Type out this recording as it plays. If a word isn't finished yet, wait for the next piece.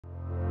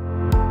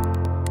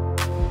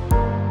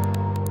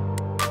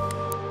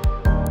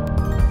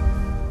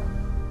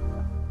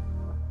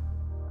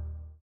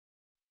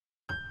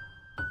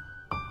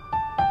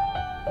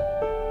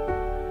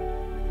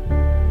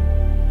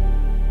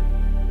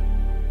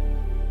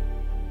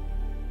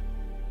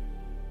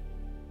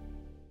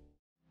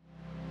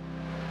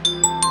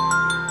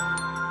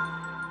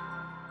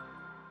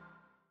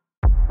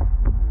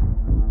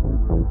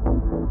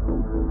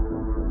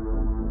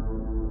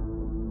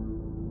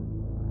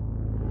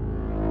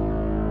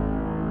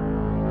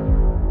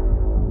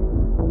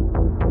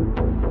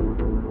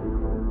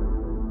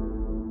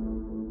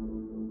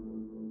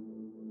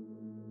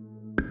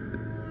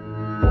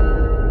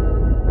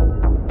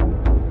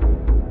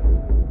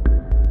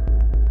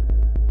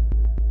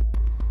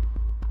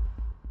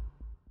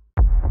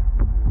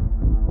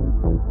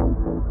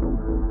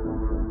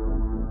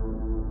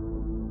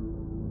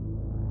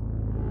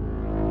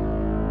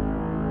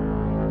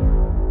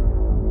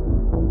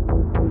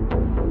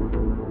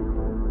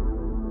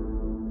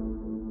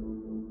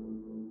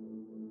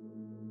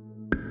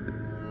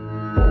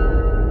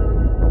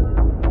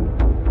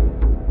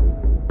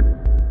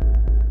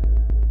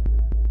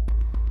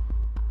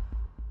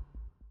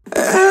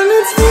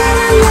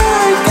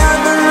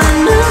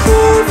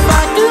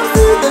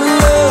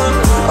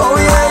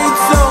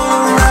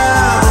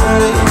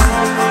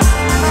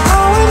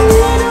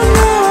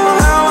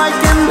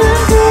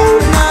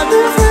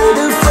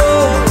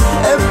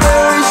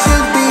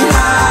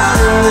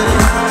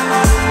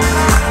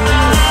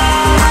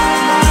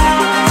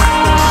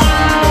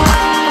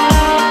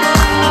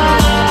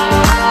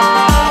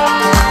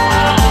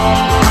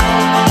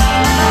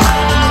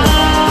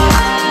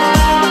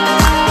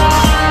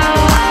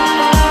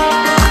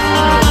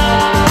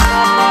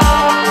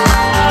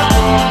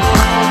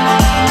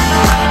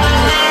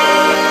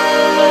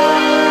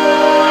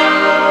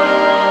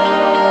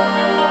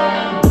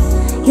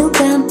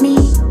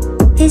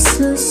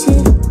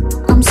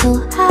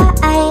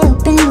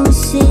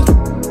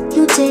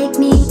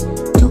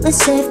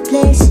safe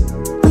place.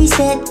 We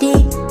steady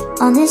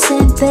on the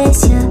same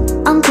pace, yeah.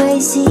 I'm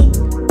crazy,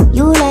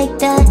 you like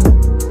that.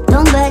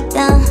 Don't back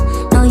down,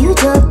 no you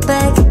talk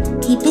back.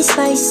 Keep it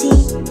spicy,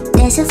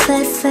 that's a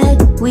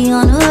fact. We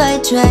on the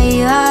right track,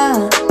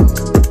 yeah.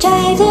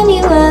 Driving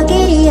you up,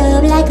 giddy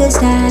up like a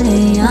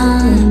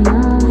stallion.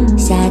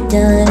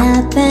 Saddle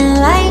up and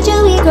ride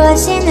you, we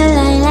crossing the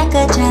line like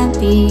a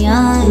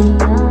champion.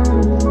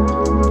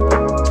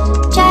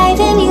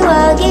 Driving you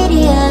up,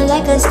 giddy up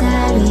like a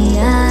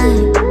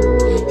stallion.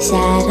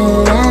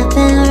 Saddle up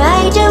and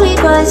ride you, we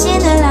crossing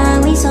the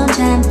line, we some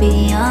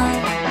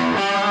champion.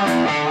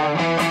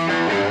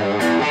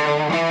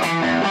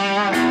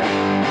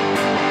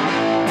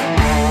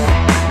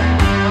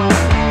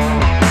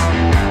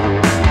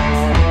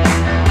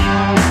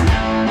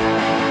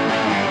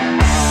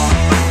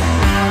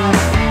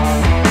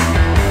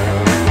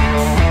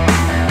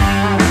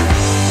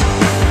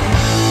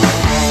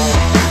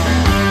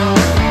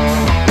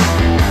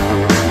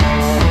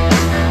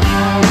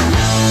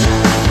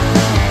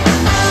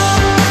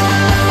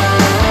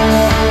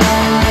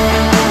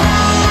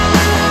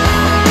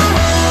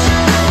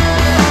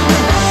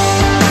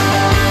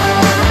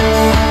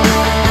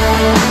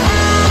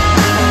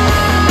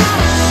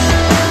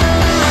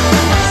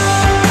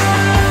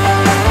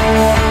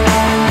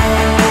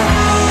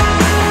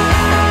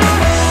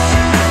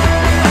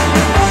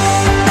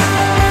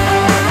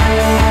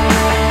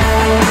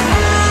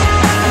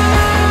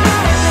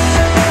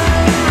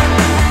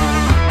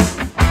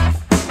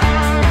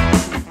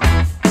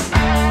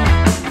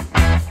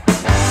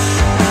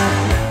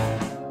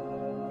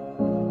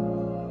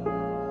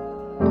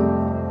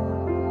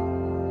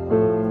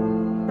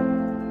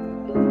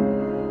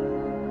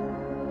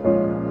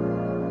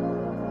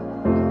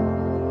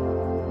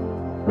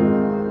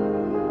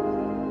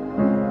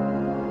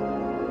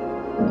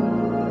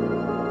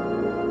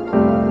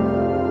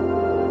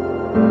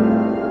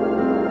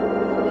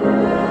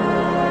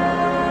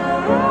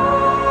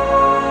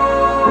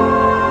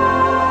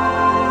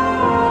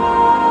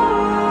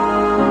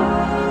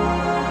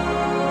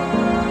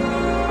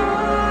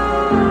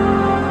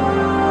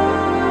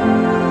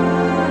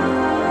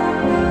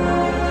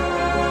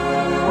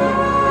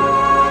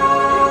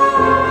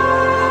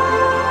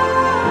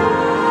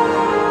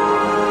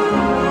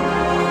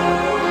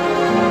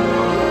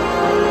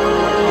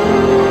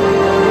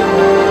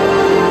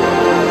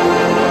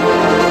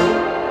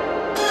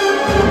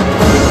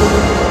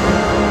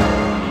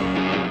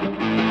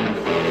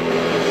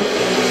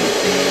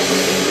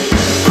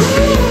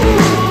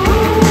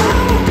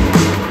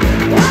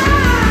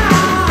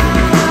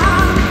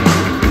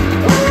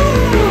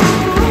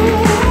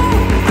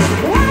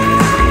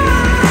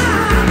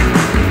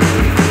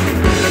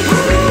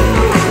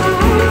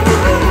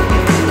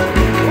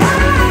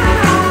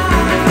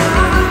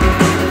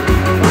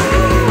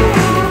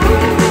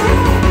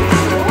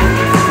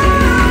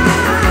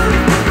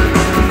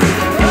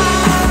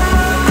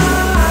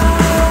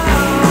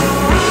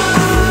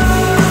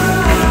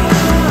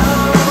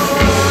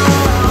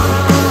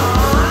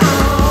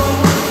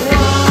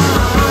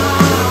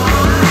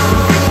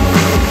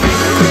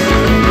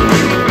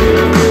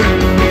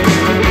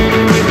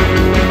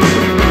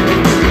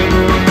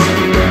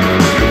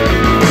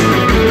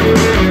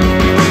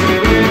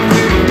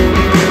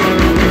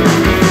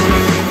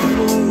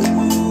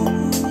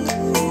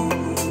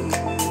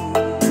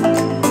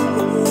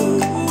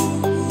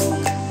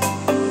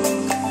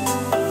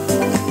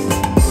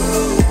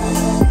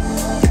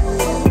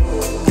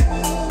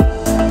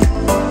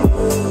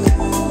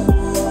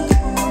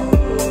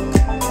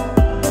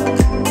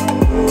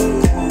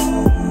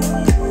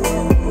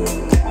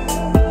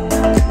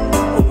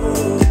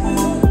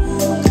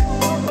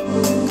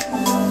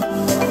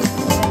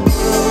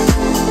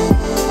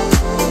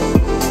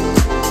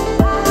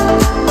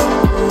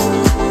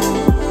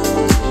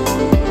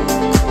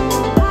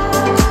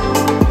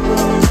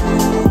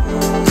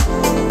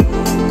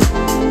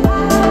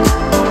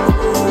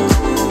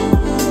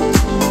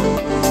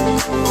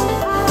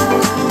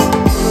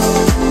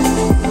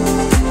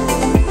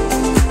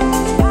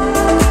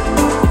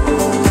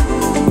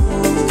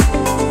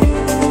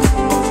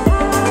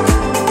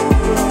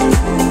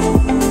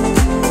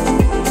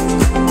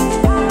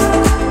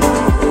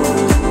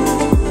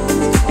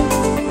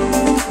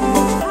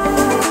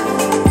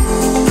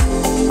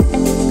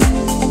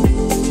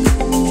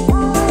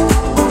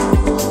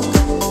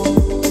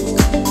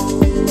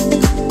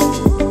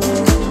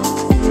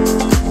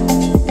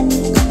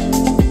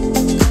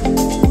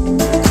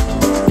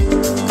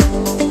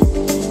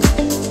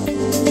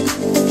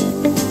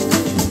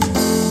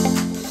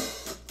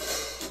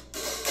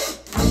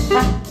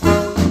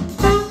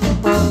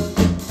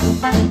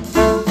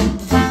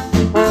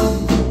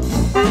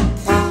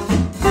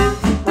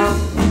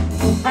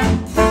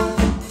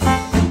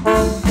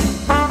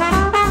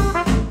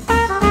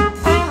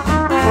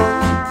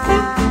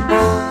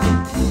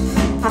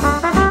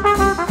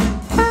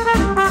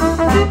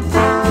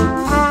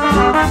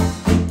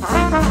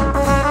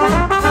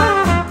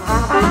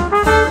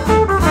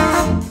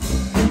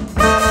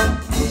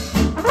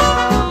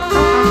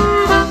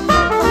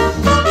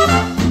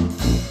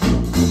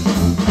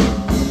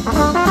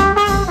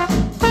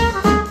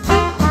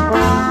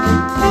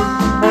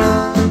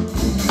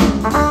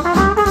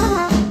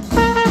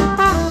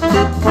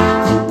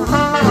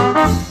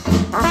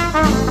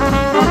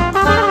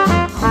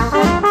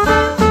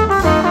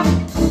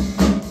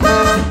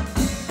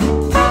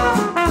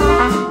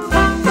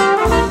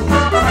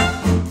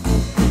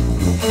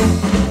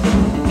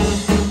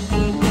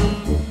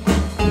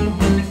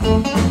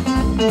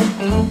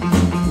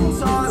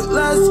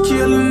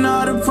 seeing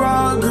all the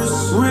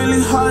progress.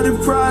 Really hard to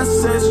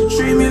process. You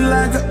treat me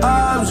like an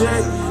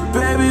object.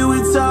 Baby, we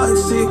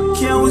toxic.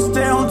 Can we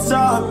stay on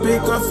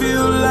topic? I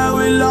feel like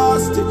we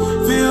lost it.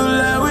 Feel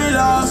like we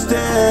lost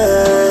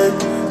it.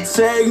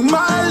 Take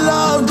my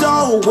love,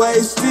 don't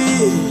waste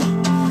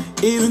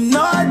it. Even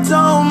though I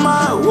don't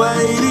mind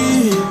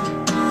waiting.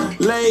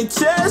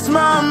 Latest,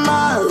 my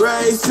mind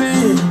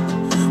racing.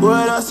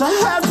 What else I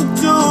have to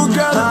do,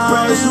 girl, to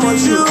praise me?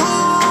 You,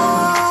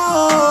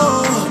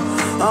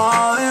 I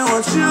only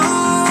want you,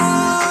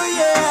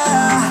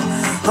 yeah.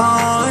 I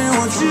only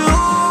want you,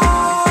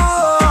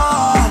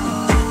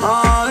 I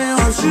only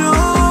want you.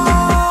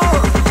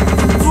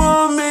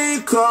 Pull me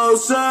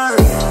closer.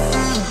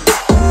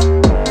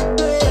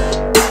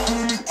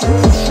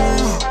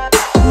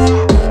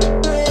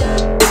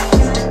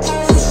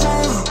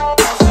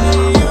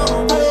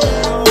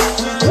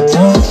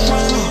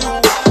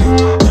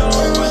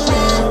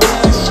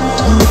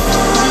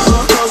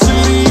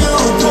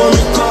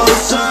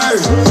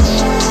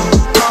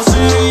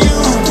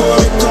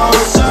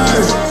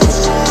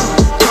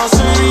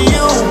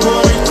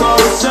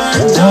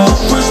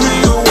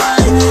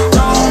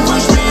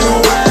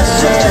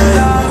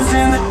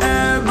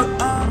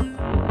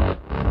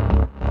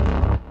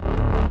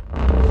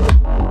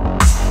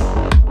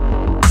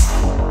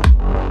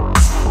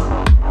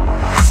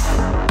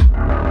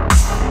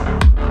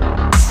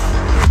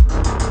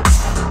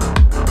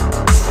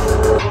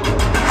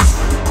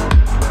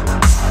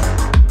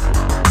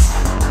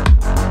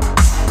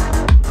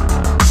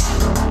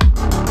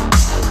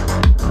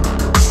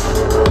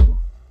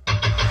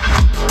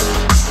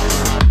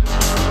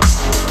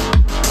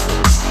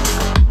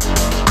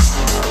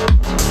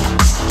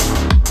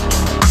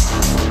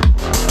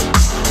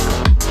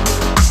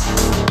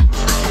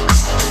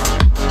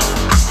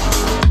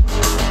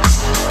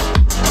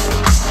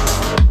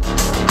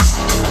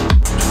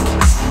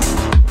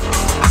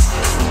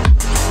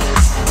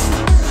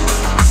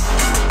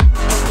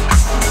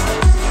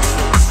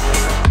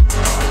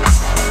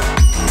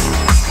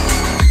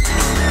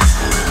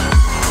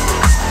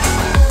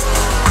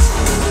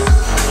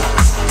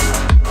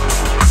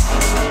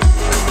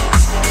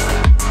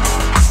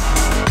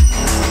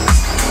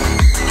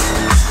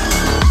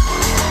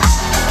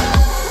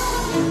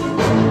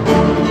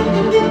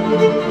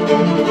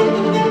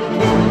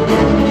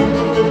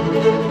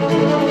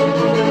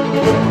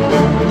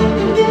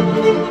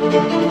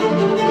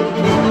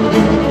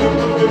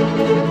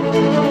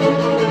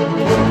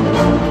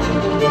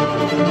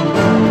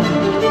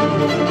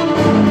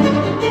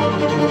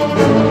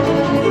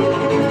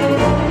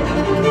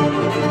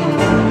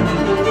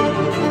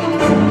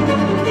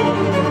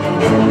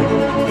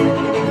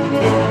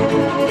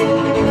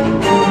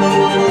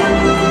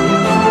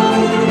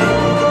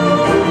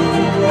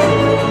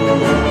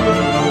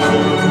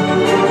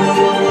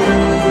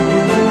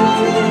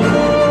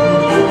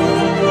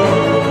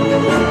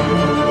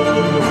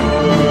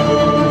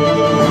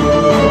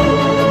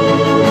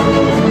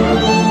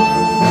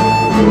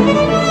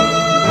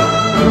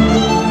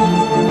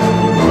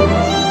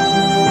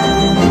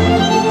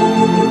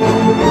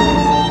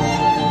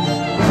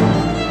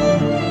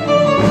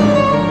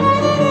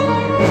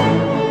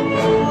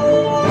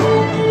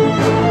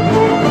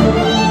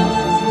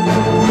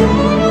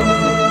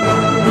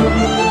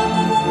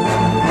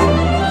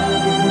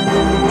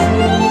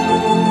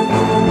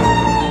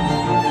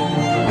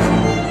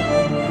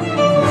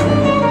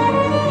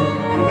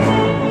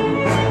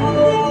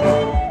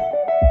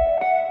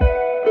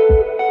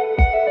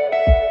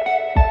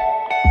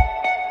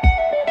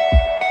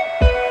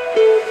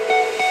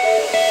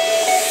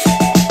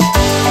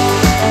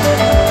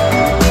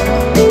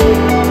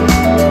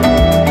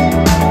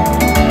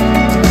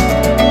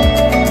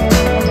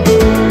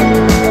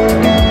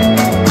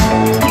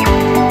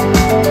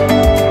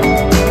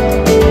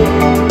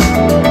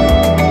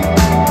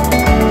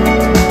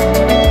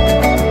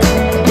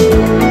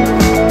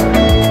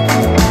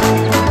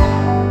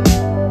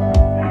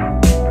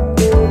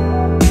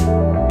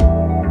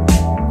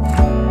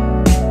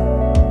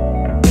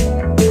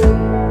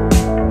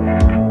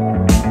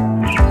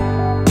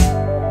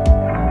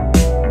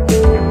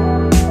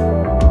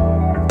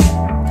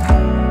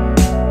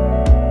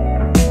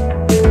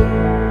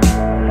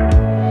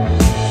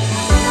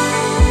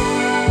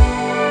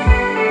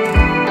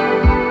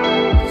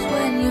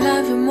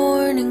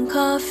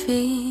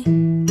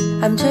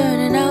 I'm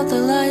turning out the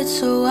lights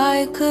so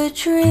I could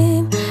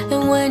dream.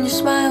 And when you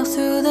smile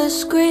through the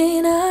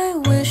screen, I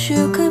wish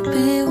you could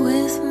be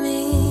with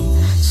me.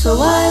 So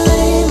I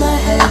lay my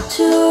head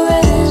to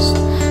rest.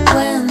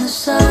 When the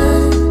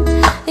sun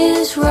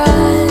is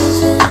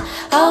rising,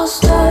 I'll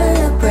start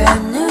a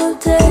brand new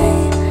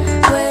day.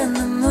 When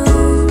the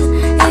moon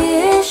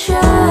is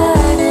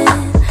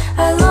shining,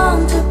 I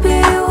long to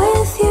be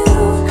with you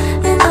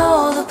in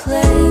all the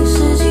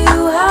places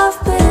you have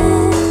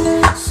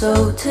been.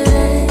 So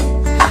today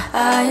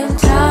I am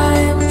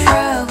time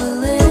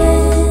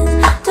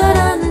traveling.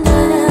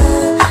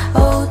 Da-dun-dun-dun.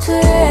 Oh,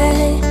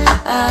 today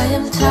I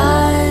am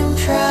time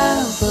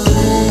traveling.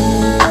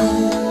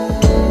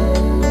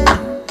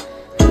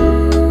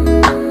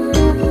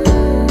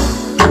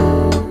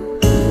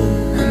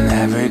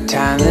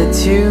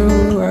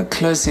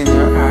 closing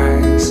your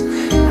eyes,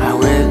 I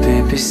will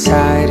be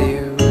beside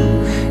you.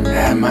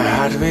 And my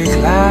heart will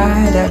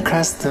glide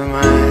across the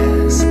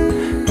miles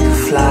to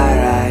fly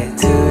right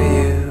to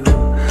you.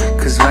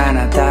 Cause when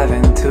I dive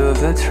into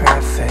the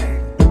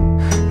traffic,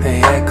 the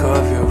echo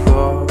of your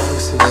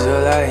voice is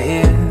all I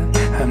hear.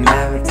 I'm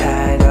never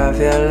tired of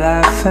your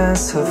laugh and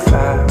so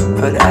far,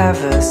 but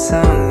ever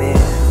so near.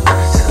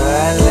 So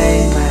I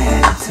lay my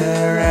head to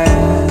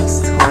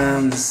rest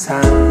when the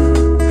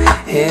sun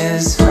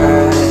is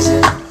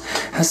rising.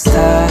 I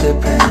start a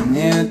brand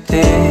new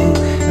day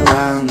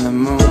around the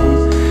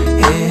moon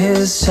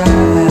is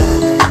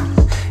shining.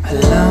 I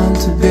long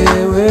to be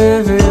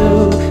with you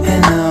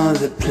and all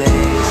the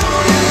place.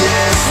 In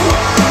this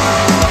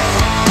world,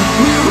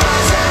 we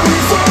rise and we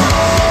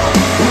fall.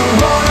 We're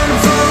born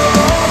for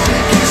all.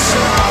 Pick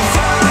yourself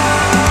up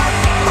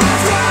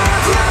off the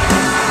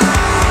ground.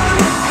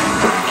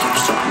 Brain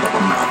keeps turning, but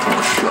my mouth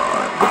won't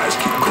shut. Eyes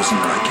keep closing,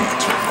 but I can't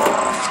turn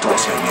off.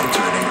 Thoughts hanging,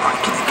 turning, I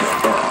can't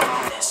get up.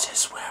 This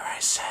is where I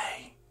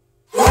say,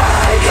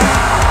 wake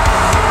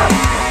up,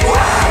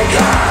 wake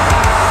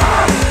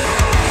up.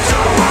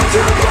 Don't want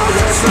to go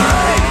this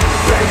way,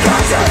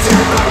 because it's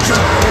in my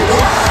dream.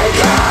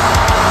 Wake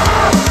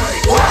up,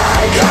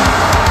 wake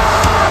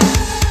up.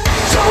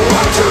 Don't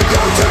want to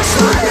go to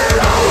sleep, it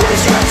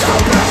always gets the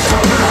best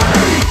of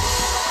me.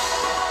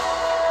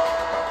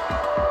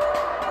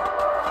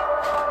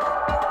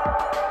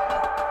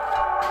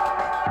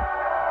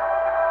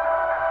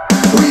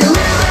 We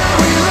live and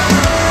we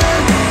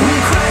learn, we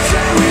crash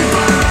and we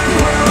burn.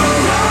 We're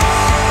alone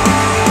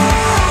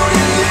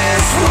in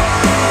this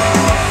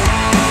world.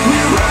 We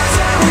rise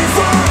and we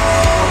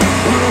fall.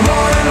 We're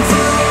born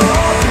for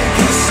all. Pick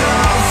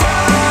yourself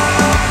up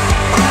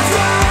off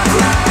the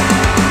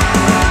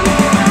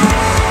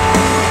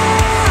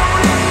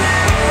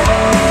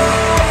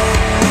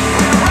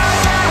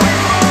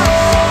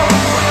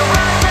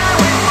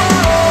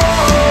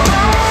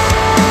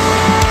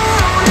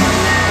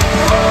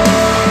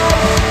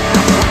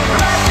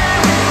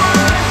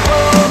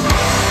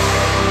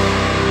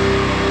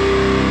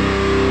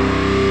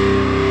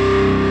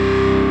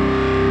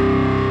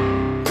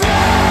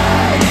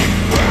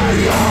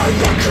behind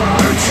the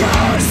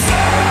curtains.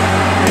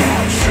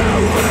 You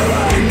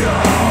really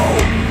know.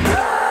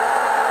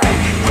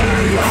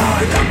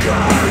 Behind the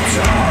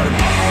curtain,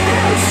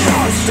 it's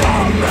just a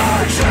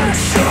magic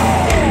show.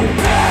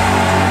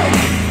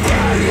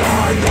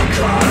 Behind the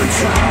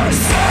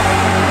curtains,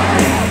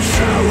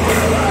 you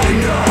really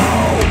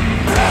know.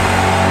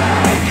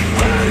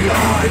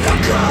 Behind the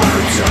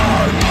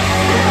curtain,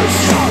 it's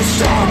just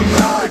a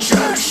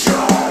magic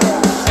show.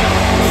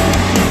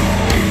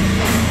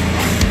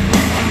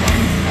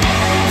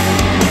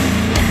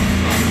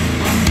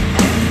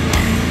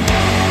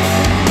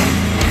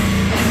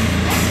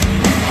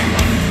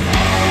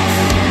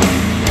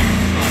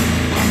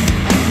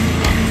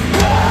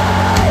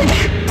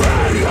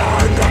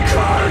 Behind the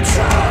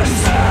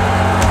curtains,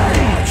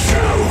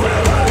 you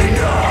really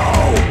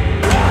know.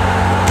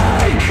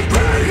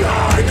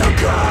 Behind the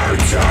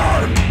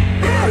curtain,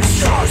 it's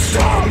just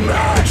a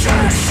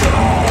magic show.